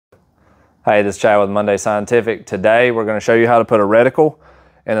Hey, this is Chad with Munday Scientific. Today we're going to show you how to put a reticle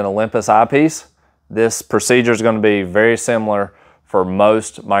in an Olympus eyepiece. This procedure is going to be very similar for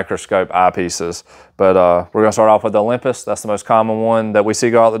most microscope eyepieces, but we're going to start off with the Olympus. That's the most common one that we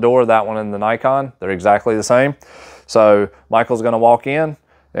see go out the door. That one and the Nikon, they're exactly the same. So Michael's going to walk in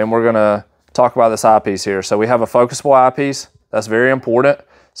and we're going to talk about this eyepiece here. So we have a focusable eyepiece. That's very important.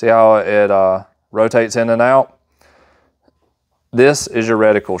 See how it rotates in and out? This is your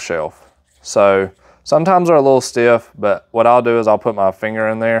reticle shelf. So sometimes they're a little stiff, but what I'll do is I'll put my finger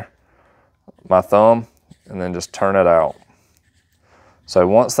in there, my thumb, and then just turn it out. So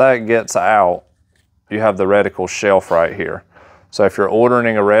once that gets out, you have the reticle shelf right here. So if you're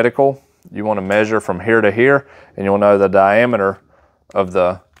ordering a reticle, you want to measure from here to here, and you'll know the diameter of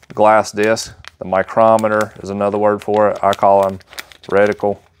the glass disc. The micrometer is another word for it. I call them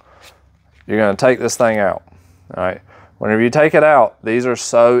reticle. You're going to take this thing out, all right? Whenever you take it out, these are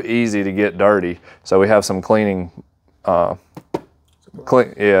so easy to get dirty. So we have some cleaning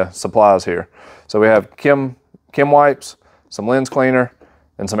supplies here. So we have Chem wipes, some lens cleaner,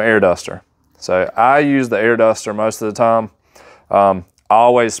 and some air duster. So I use the air duster most of the time. I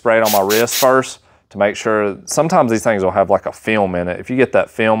always spray it on my wrist first to make sure. Sometimes these things will have like a film in it. If you get that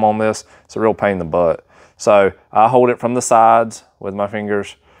film on this, it's a real pain in the butt. So I hold it from the sides with my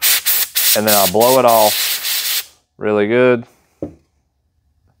fingers, and then I blow it off really good.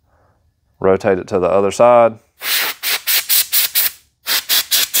 Rotate it to the other side.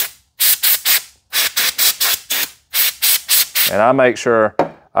 And I make sure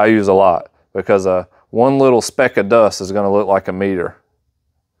I use a lot because one little speck of dust is going to look like a meteor,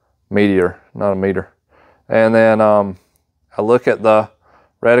 not a meter. And then I look at the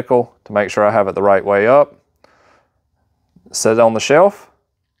reticle to make sure I have it the right way up. Set it on the shelf,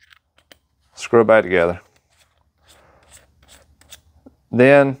 screw it back together.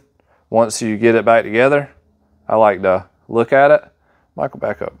 Then, once you get it back together, I like to look at it. Michael,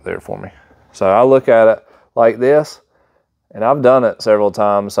 back up there for me. So I look at it like this, and I've done it several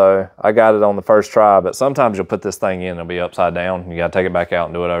times, so I got it on the first try, but sometimes you'll put this thing in, it'll be upside down. You gotta take it back out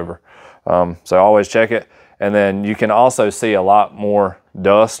and do it over. So always check it. And then you can also see a lot more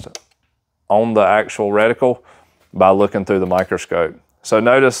dust on the actual reticle by looking through the microscope. So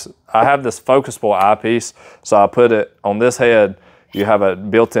notice I have this focusable eyepiece, so I put it on this head. You have a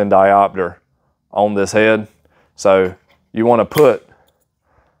built-in diopter on this head. So you want to put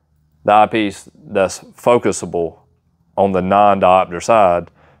the eyepiece that's focusable on the non-diopter side,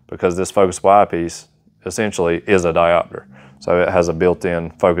 because this focusable eyepiece essentially is a diopter. So it has a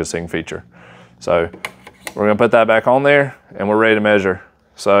built-in focusing feature. So we're going to put that back on there and we're ready to measure.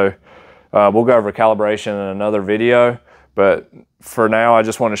 So we'll go over calibration in another video, but for now I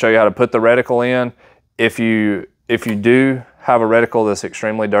just want to show you how to put the reticle in. If you do have a reticle that's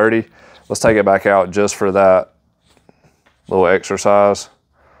extremely dirty, let's take it back out just for that little exercise.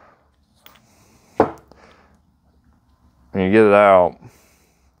 When you get it out,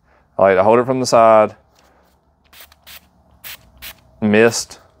 I like to hold it from the side,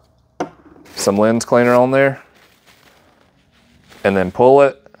 mist some lens cleaner on there, and then pull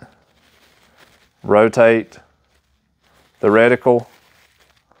it, rotate the reticle,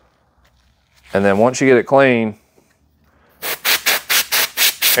 and then once you get it clean,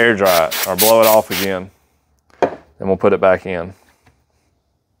 air dry it or blow it off again, and we'll put it back in.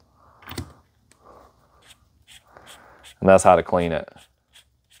 And that's how to clean it.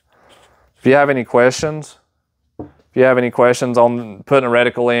 If you have any questions, on putting a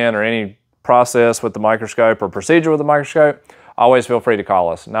reticle in or any process with the microscope or procedure with the microscope, always feel free to call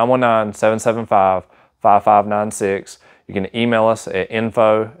us, 919-775-5596. You can email us at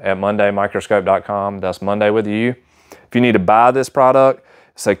info@mundaymicroscope.com. That's Munday with you. If you need to buy this product,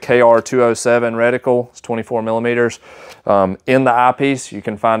 it's a KR207 reticle. It's 24 millimeters. In the eyepiece, you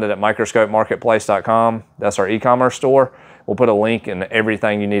can find it at microscopemarketplace.com. That's our e-commerce store. We'll put a link and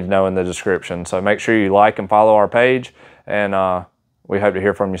everything you need to know in the description. So make sure you like and follow our page, and we hope to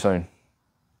hear from you soon.